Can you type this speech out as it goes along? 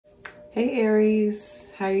Hey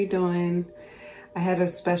Aries, how you doing? I had a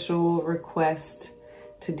special request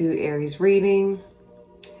to do Aries reading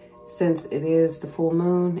since it is the full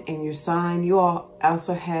moon and your sign. You all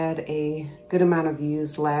also had a good amount of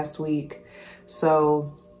views last week.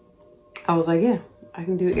 So I was like, yeah, I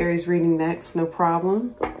can do Aries reading next, no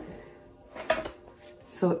problem.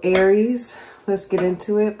 So Aries, let's get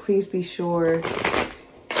into it. Please be sure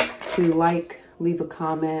to like, leave a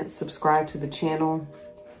comment, subscribe to the channel.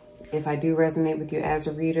 If I do resonate with you as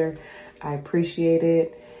a reader, I appreciate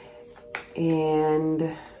it.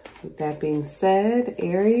 And with that being said,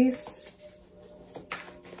 Aries,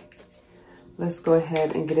 let's go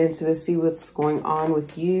ahead and get into this, see what's going on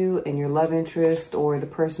with you and your love interest or the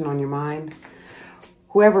person on your mind.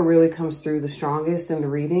 Whoever really comes through the strongest in the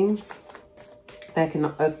reading, that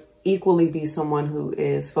can equally be someone who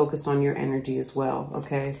is focused on your energy as well,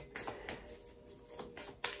 okay?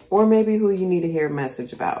 Or maybe who you need to hear a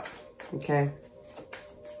message about, okay?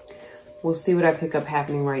 We'll see what I pick up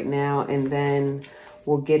happening right now, and then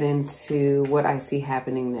we'll get into what I see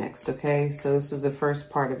happening next, okay? So this is the first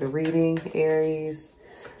part of the reading, Aries.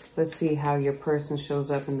 Let's see how your person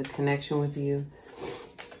shows up in the connection with you.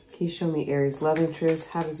 Can you show me Aries' love interest?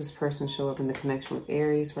 How does this person show up in the connection with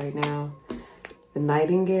Aries right now? The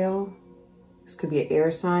Nightingale. This could be an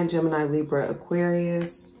air sign, Gemini, Libra,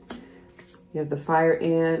 Aquarius. You have the Fire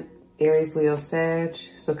Ant, Aries, Leo, Sag.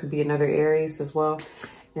 So it could be another Aries as well.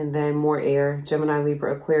 And then more air, Gemini,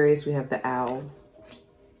 Libra, Aquarius. We have the Owl.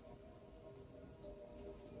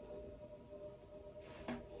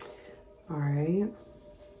 All right.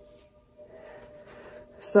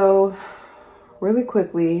 So really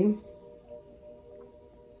quickly,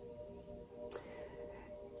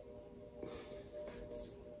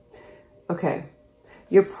 okay,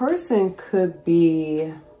 your person could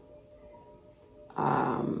be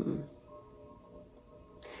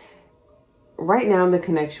right now in the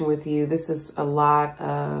connection with you, this is a lot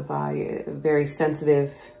of very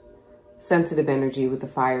sensitive energy with the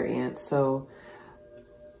Fire Ant. So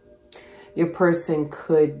your person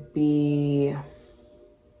could be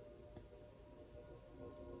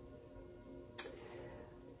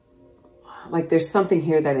like there's something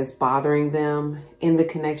here that is bothering them in the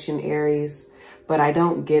connection, Aries, but I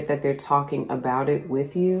don't get that they're talking about it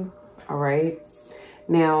with you, all right?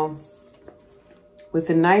 Now, with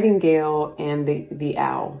the Nightingale and the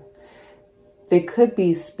Owl, they could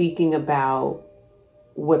be speaking about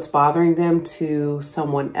what's bothering them to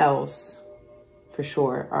someone else, for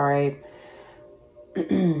sure, all right?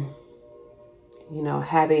 You know,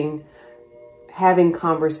 having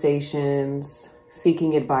conversations,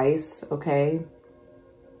 seeking advice, okay?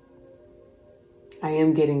 I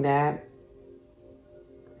am getting that.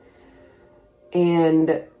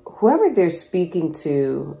 And whoever they're speaking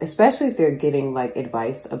to, especially if they're getting like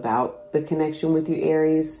advice about the connection with you,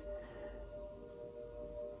 Aries,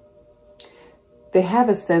 they have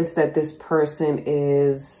a sense that this person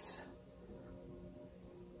is,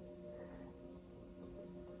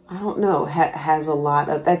 I don't know, has a lot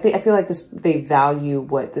of, I feel like they value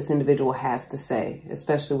what this individual has to say,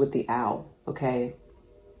 especially with the Owl, okay?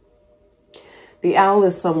 The Owl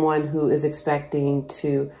is someone who is expecting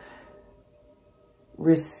to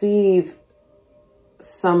receive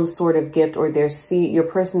some sort of gift, or your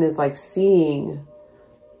person is like seeing,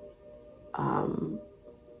 how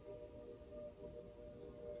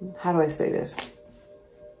do I say this?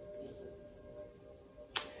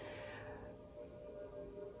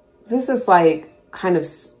 This is like kind of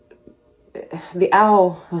the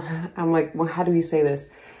Owl. I'm like, well, how do we say this?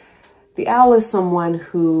 The Owl is someone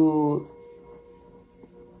who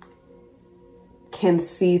can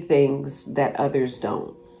see things that others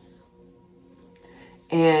don't.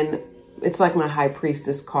 And it's like my High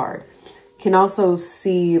Priestess card. Can also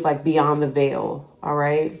see like beyond the veil, all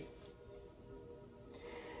right?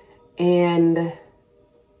 And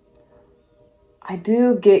I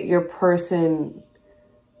do get your person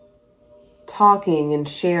talking and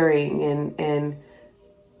sharing and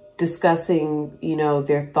discussing, you know,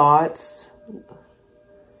 their thoughts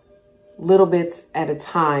little bits at a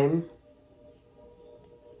time.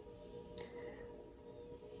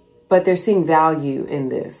 But they're seeing value in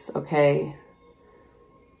this, okay?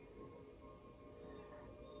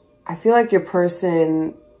 I feel like your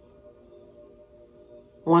person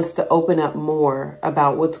wants to open up more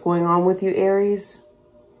about what's going on with you, Aries.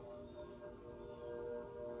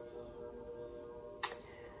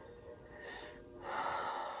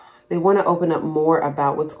 They want to open up more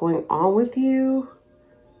about what's going on with you,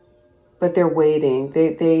 but they're waiting.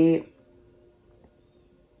 They're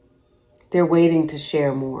waiting to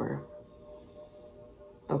share more.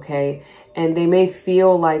 okay? And they may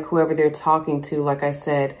feel like whoever they're talking to, like I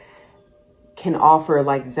said, can offer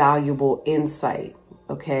like valuable insight,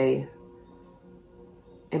 okay?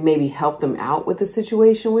 And maybe help them out with the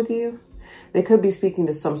situation with you. They could be speaking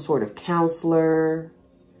to some sort of counselor.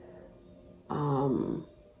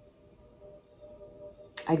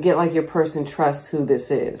 I get like your person trusts who this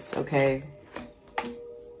is, okay?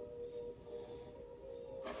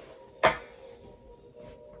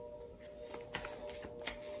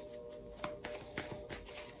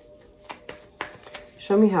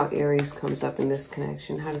 Show me how Aries comes up in this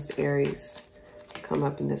connection. How does Aries come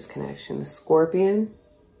up in this connection? The Scorpion,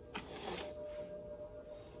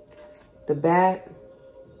 the Bat.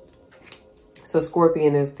 So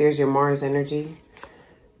Scorpion is, there's your Mars energy.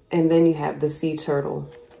 And then you have the Sea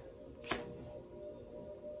Turtle.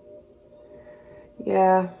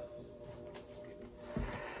 Yeah.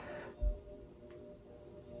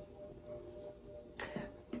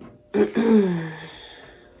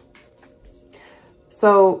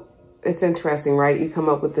 So it's interesting, right? You come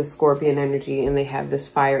up with this Scorpion energy and they have this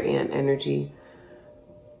Fire Ant energy.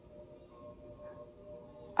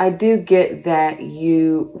 I do get that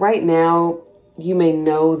you, right now, you may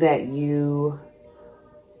know that you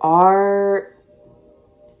are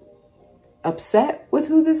upset with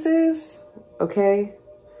who this is, okay?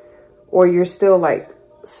 Or you're still like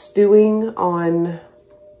stewing on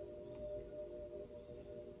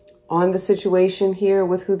the situation here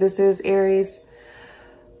with who this is, Aries.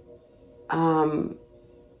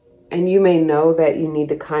 And you may know that you need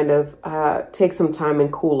to kind of take some time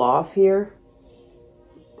and cool off here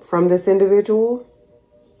from this individual.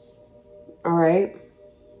 All right.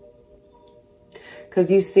 Because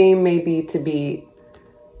you seem maybe to be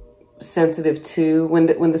sensitive to,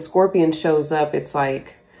 when the Scorpion shows up, it's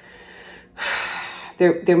like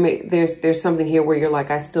there's something here where you're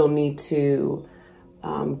like, I still need to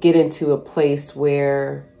get into a place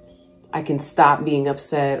where I can stop being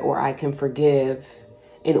upset or I can forgive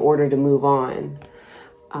in order to move on.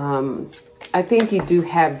 I think you do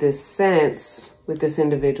have this sense with this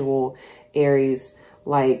individual, Aries,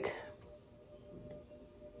 like,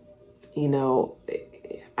 you know,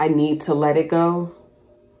 I need to let it go.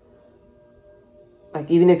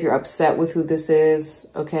 Like, even if you're upset with who this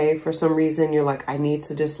is, okay, for some reason, you're like, I need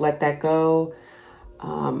to just let that go.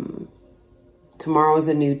 Tomorrow is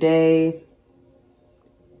a new day.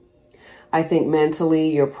 I think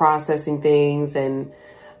mentally you're processing things and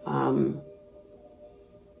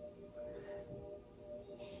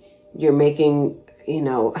you're making, you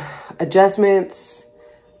know, adjustments.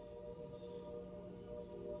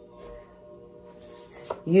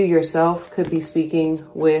 You yourself could be speaking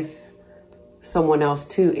with someone else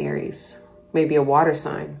too, Aries. Maybe a water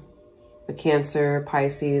sign, a Cancer,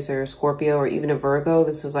 Pisces, or Scorpio, or even a Virgo.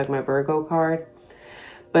 This is like my Virgo card.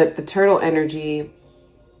 But the turtle energy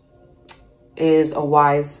is a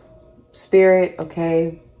wise spirit,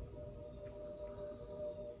 okay?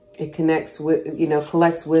 It connects with, you know,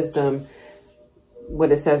 collects wisdom,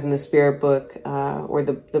 what it says in the spirit book, or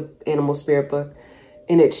the animal spirit book,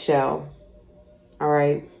 in its shell. All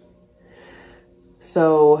right.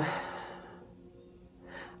 So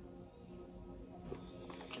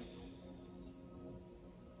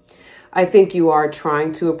I think you are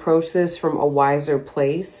trying to approach this from a wiser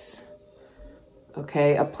place.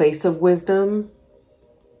 Okay, a place of wisdom.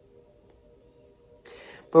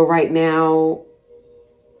 But right now,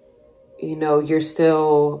 you know,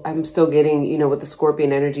 I'm still getting, you know, with the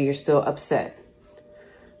Scorpion energy, you're still upset.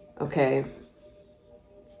 Okay.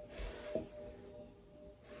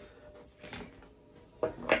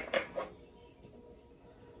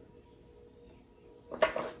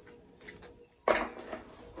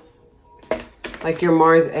 Like your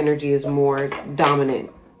Mars energy is more dominant,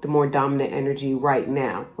 the more dominant energy right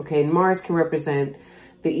now. Okay, and Mars can represent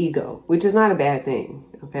the ego, which is not a bad thing.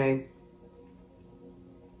 Okay.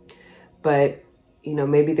 But, you know,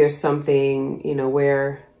 maybe there's something, you know,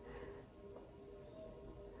 where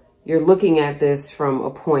you're looking at this from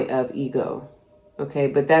a point of ego. Okay.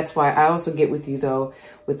 But that's why I also get with you though,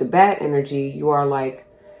 with the Bat energy, you are like,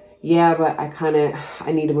 yeah, but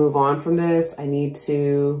I need to move on from this. I need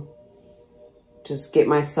to just get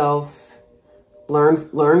myself,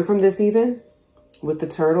 learn from this even with the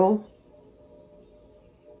turtle.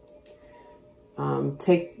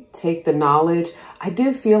 Take the knowledge. I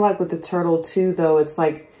do feel like with the turtle too, though, it's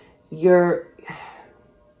like you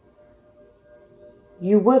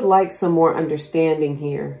would like some more understanding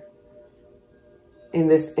here in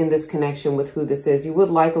this connection with who this is. You would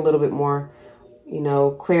like a little bit more, you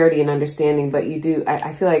know, clarity and understanding, but you do,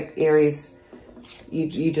 I feel like Aries,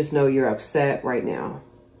 you just know you're upset right now.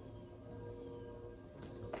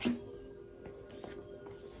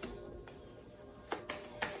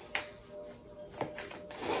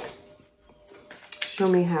 show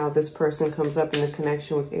me how this person comes up in the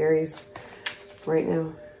connection with Aries right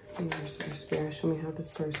now. Spirit, show me how this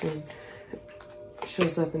person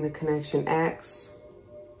shows up in the connection. Acts,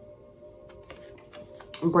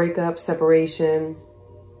 breakup, separation,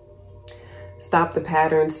 stop the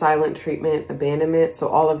pattern, silent treatment, abandonment. So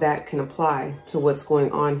all of that can apply to what's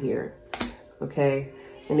going on here. Okay.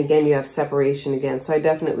 And again, you have separation again. So I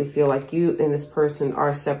definitely feel like you and this person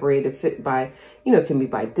are separated by, you know, it can be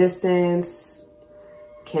by distance,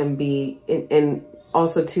 can be, and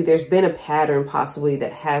also too, there's been a pattern possibly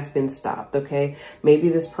that has been stopped. Okay. Maybe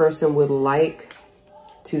this person would like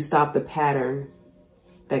to stop the pattern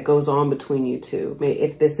that goes on between you two.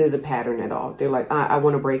 If this is a pattern at all, they're like, I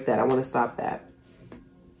want to break that. I want to stop that.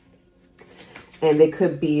 And they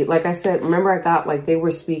could be, like I said, remember I got like they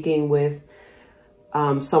were speaking with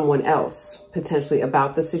someone else potentially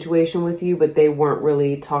about the situation with you, but they weren't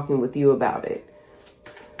really talking with you about it.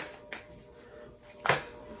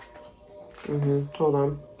 Hold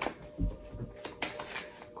on.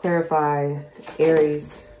 Clarify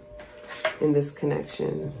Aries in this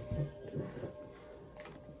connection.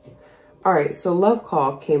 All right, so love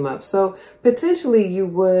call came up. So potentially you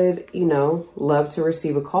would, you know, love to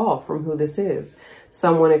receive a call from who this is.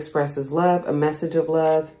 Someone expresses love, a message of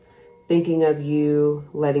love, thinking of you,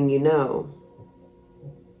 letting you know.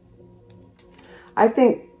 I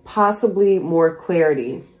think possibly more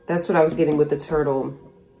clarity. That's what I was getting with the turtle.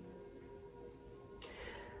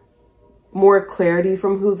 More clarity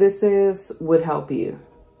from who this is would help you.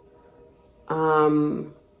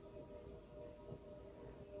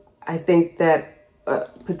 I think that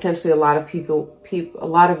potentially a lot of you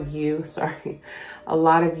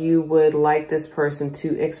would like this person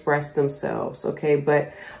to express themselves, okay?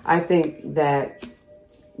 But I think that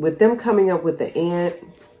with them coming up with the ant,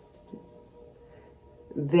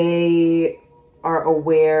 they are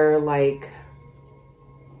aware, like,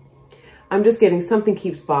 I'm just getting something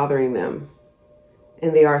keeps bothering them,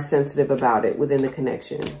 and they are sensitive about it within the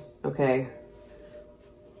connection, okay?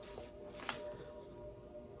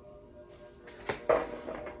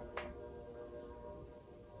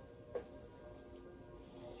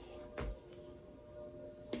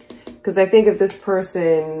 Because I think if this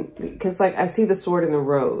person, because like I see the sword and the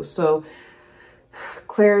rose. So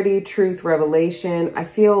clarity, truth, revelation. I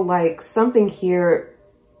feel like something here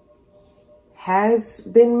has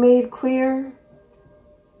been made clear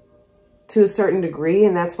to a certain degree.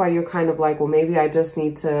 And that's why you're kind of like, well, maybe I just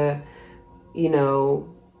need to, you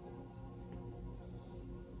know,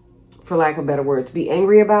 for lack of better words, be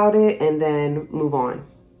angry about it and then move on.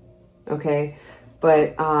 Okay.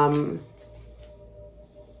 But,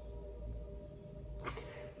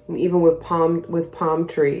 and even with palm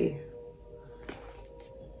tree,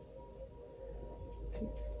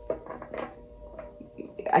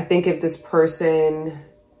 I think if this person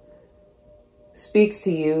speaks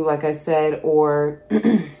to you, like I said, or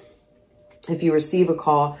if you receive a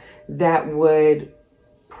call, that would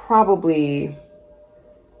probably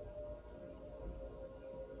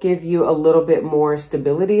give you a little bit more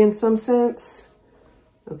stability in some sense.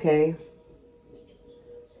 Okay.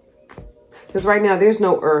 Because right now there's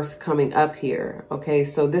no earth coming up here. Okay.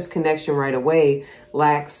 So this connection right away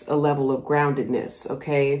lacks a level of groundedness.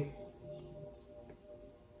 Okay.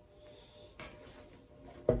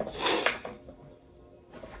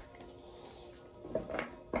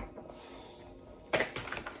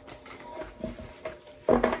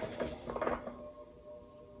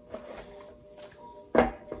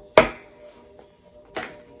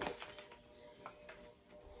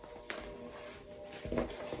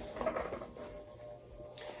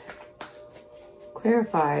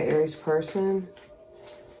 Clarify, Aries person.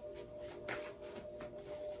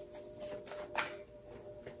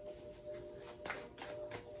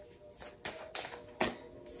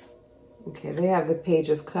 Okay, they have the Page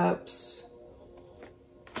of Cups.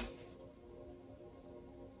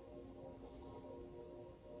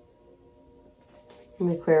 Let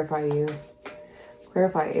me clarify you.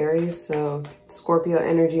 Clarify Aries, so Scorpio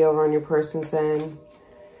energy over on your person's end.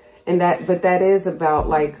 And but that is about,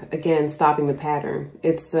 like, again, stopping the pattern.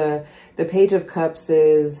 It's, the Page of Cups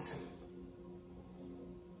is,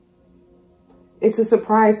 it's a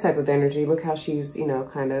surprise type of energy. Look how she's, you know,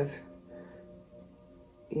 kind of,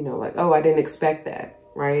 you know, like, oh, I didn't expect that,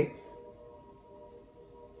 right?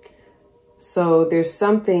 So there's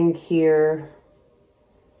something here.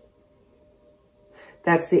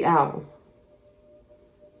 That's the owl.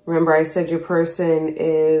 Remember, I said your person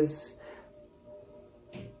is,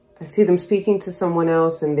 I see them speaking to someone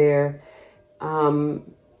else and they're, hold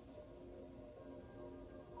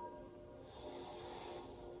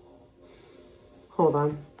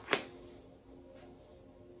on.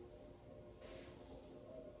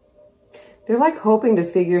 They're like hoping to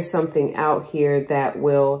figure something out here that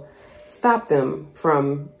will stop them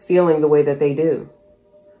from feeling the way that they do.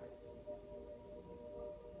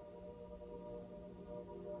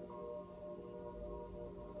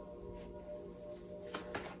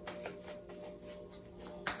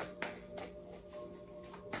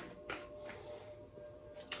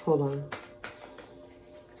 Hold on.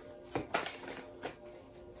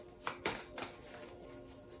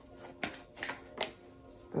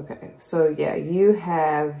 Okay, so yeah, you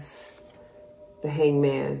have the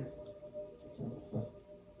Hangman.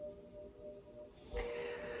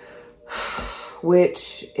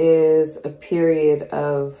 Which is a period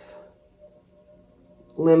of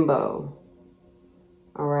limbo.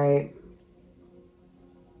 All right.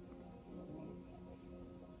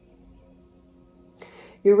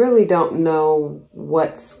 You really don't know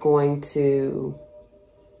what's going to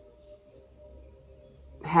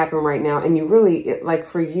happen right now. And you really, like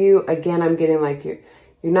for you, again, I'm getting like you're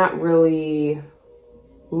not really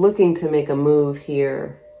looking to make a move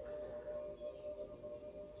here.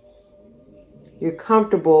 You're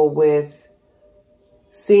comfortable with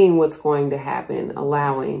seeing what's going to happen,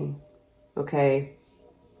 allowing, okay?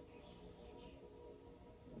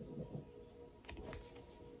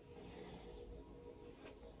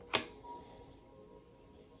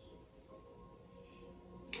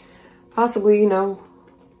 Possibly, you know,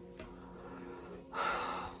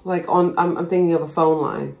 like I'm thinking of a phone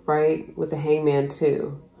line, right? With the Hangman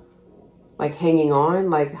too. Like hanging on,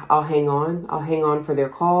 like I'll hang on for their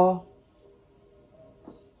call.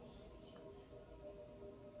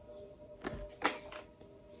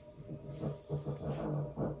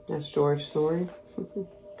 That's George snoring.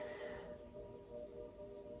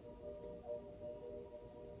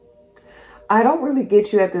 I don't really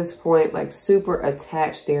get you at this point, like super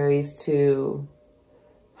attached, Aries, to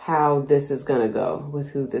how this is going to go with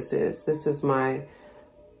who this is. This is my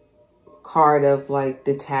card of like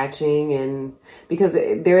detaching, and because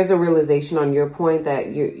there is a realization on your point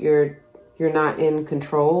that you're not in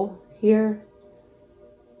control here.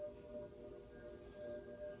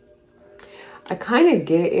 I kind of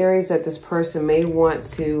get, Aries, that this person may want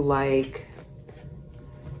to, like,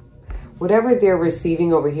 whatever they're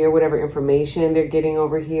receiving over here, whatever information they're getting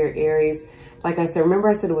over here, Aries, like I said, remember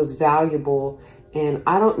I said it was valuable, and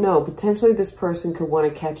I don't know, potentially this person could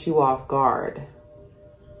want to catch you off guard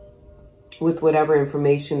with whatever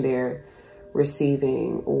information they're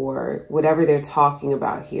receiving or whatever they're talking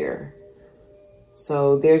about here.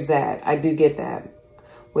 So there's that. I do get that.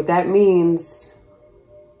 What that means,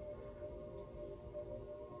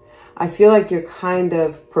 I feel like you're kind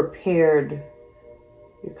of prepared.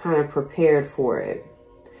 You're kind of prepared for it.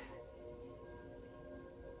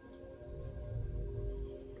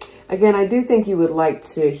 Again, I do think you would like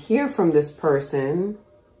to hear from this person.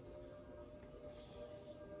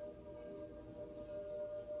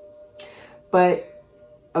 But,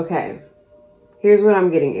 okay, here's what I'm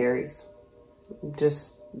getting, Aries.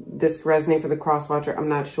 Just this resonate for the cross watcher, I'm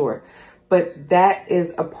not sure. But that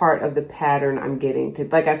is a part of the pattern I'm getting to.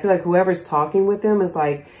 Like, I feel like whoever's talking with them is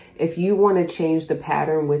like, if you want to change the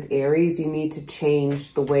pattern with Aries, you need to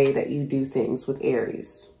change the way that you do things with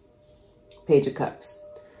Aries. Page of Cups.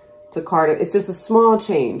 It's a card. It's just a small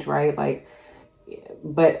change, right? Like,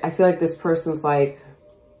 but I feel like this person's like,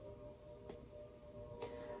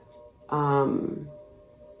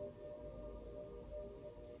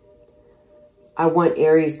 I want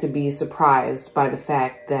Aries to be surprised by the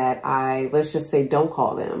fact that let's just say, don't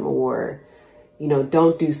call them, or, you know,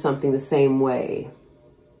 don't do something the same way.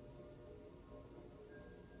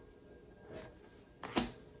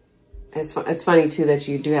 It's funny too that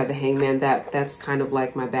you do have the Hangman. That's kind of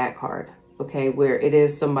like my back card, okay? Where it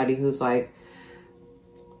is somebody who's like,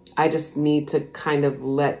 I just need to kind of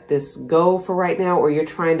let this go for right now, or you're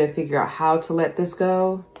trying to figure out how to let this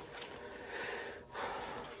go.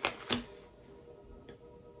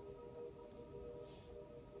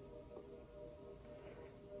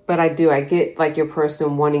 But I get like your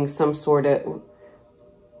person wanting some sort of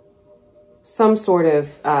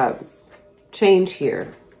change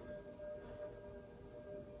here.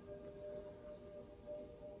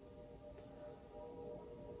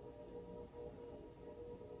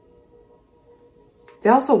 They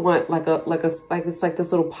also want it's like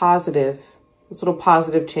this little positive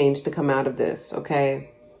change to come out of this,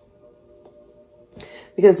 okay?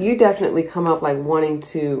 Because you definitely come up like wanting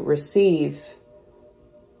to receive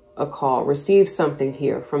a call, receive something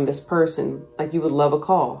here from this person. Like you would love a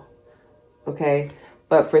call, okay?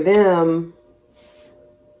 But for them,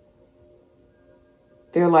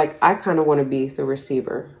 they're like, I kind of want to be the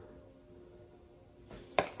receiver.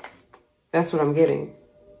 That's what I'm getting.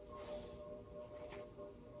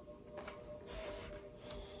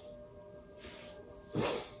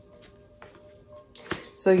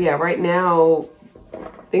 So yeah, right now,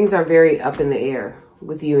 things are very up in the air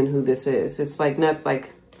with you and who this is. It's like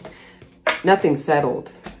nothing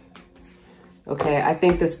settled. Okay, I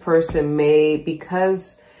think this person may,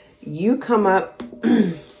 because you come up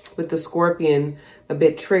with the Scorpion a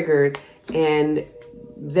bit triggered, and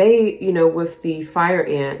they, you know, with the fire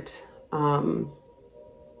ant,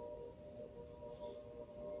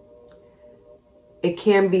 it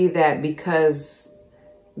can be that because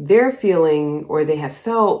they're feeling, or they have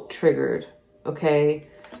felt triggered, okay,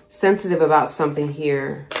 sensitive about something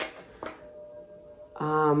here.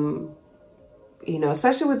 You know,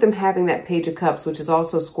 especially with them having that Page of Cups, which is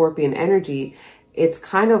also Scorpion energy, it's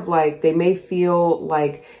kind of like they may feel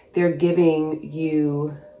like they're giving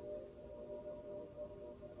you,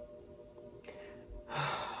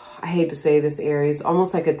 I hate to say this, Aries,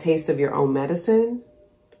 almost like a taste of your own medicine.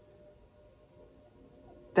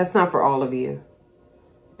 That's not for all of you.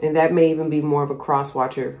 And that may even be more of a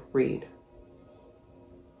cross-watcher read.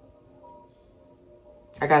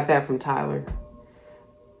 I got that from Tyler.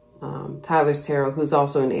 Tyler's Tarot, who's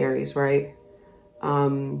also in Aries, right?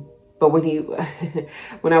 But when he,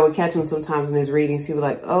 when I would catch him sometimes in his readings, he would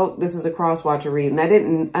like, oh, this is a cross-watcher read. And I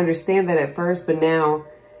didn't understand that at first, but now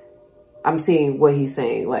I'm seeing what he's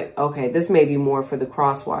saying. Like, okay, this may be more for the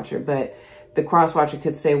cross-watcher, but the cross-watcher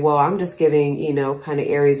could say, well, I'm just giving, you know, kind of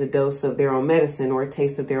Aries a dose of their own medicine, or a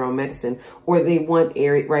taste of their own medicine. Or they want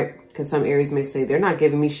Aries, right? Because some Aries may say, they're not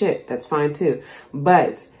giving me shit. That's fine too.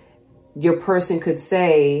 But your person could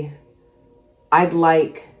say, I'd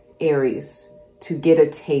like Aries to get a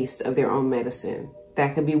taste of their own medicine.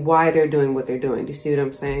 That could be why they're doing what they're doing. Do you see what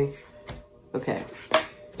I'm saying? Okay.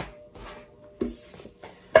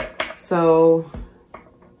 So,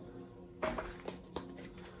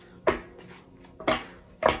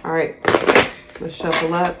 all right, let's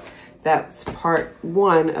shuffle up. That's part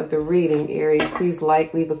 1 of the reading, Aries. Please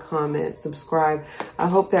like, leave a comment, subscribe. I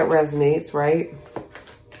hope that resonates, right?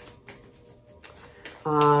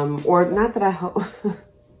 Or not that I hope,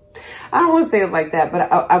 I don't want to say it like that,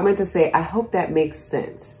 but I meant to say, I hope that makes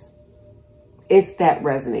sense. If that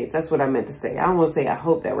resonates, that's what I meant to say. I don't want to say, I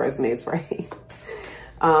hope that resonates, right?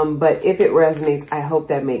 But if it resonates, I hope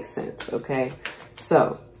that makes sense. Okay.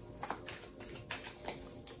 So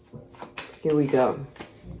here we go.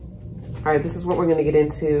 All right. This is what we're going to get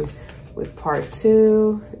into with part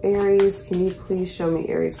 2. Aries, can you please show me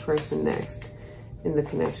Aries person next in the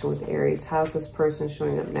connection with Aries? How's this person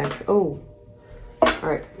showing up next? Oh, all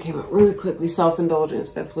right. Came out really quickly.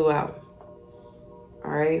 Self-indulgence that flew out.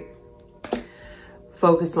 All right.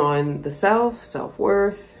 Focus on the self,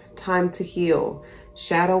 self-worth, time to heal,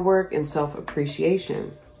 shadow work, and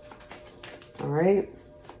self-appreciation. All right.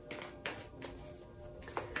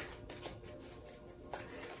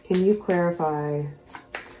 Can you clarify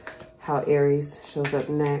how Aries shows up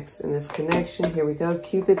next in this connection? Here we go.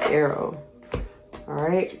 Cupid's arrow. All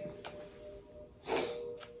right.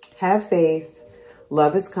 Have faith.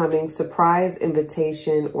 Love is coming. Surprise,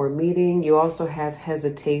 invitation, or meeting. You also have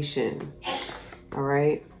hesitation. All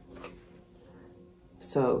right.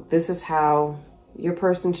 So this is how your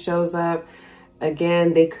person shows up.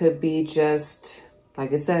 Again, they could be just,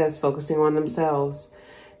 like it says, focusing on themselves.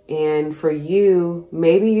 And for you,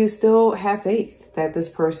 maybe you still have faith that this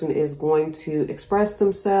person is going to express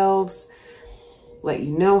themselves, let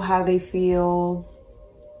you know how they feel.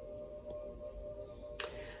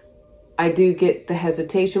 I do get the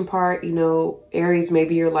hesitation part, you know, Aries,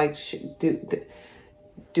 maybe you're like,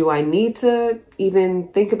 do I need to even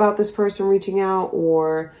think about this person reaching out,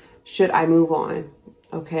 or should I move on?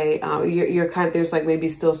 Okay. You're kind of, there's like maybe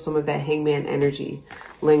still some of that hangman energy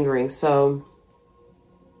lingering. So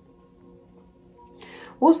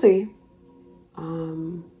we'll see.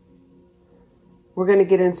 We're going to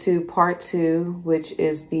get into part 2, which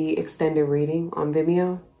is the extended reading on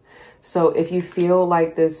Vimeo. So if you feel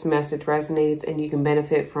like this message resonates and you can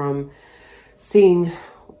benefit from seeing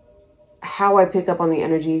how I pick up on the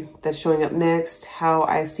energy that's showing up next, how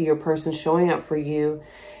I see your person showing up for you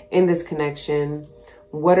in this connection,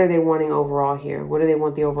 what are they wanting overall here? What do they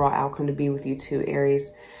want the overall outcome to be with you too,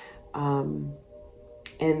 Aries? And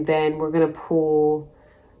then we're going to pull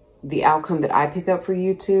the outcome that I pick up for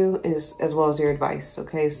you too, as well as your advice.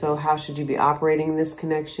 Okay, so how should you be operating in this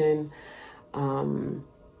connection?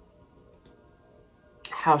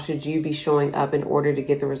 How should you be showing up in order to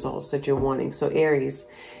get the results that you're wanting? So Aries,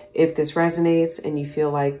 if this resonates and you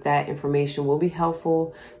feel like that information will be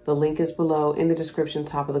helpful, the link is below in the description,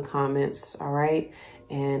 top of the comments. All right.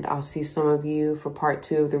 And I'll see some of you for part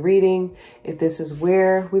 2 of the reading. If this is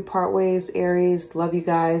where we part ways, Aries, love you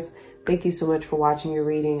guys. Thank you so much for watching your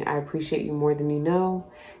reading. I appreciate you more than you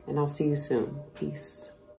know, and I'll see you soon. Peace.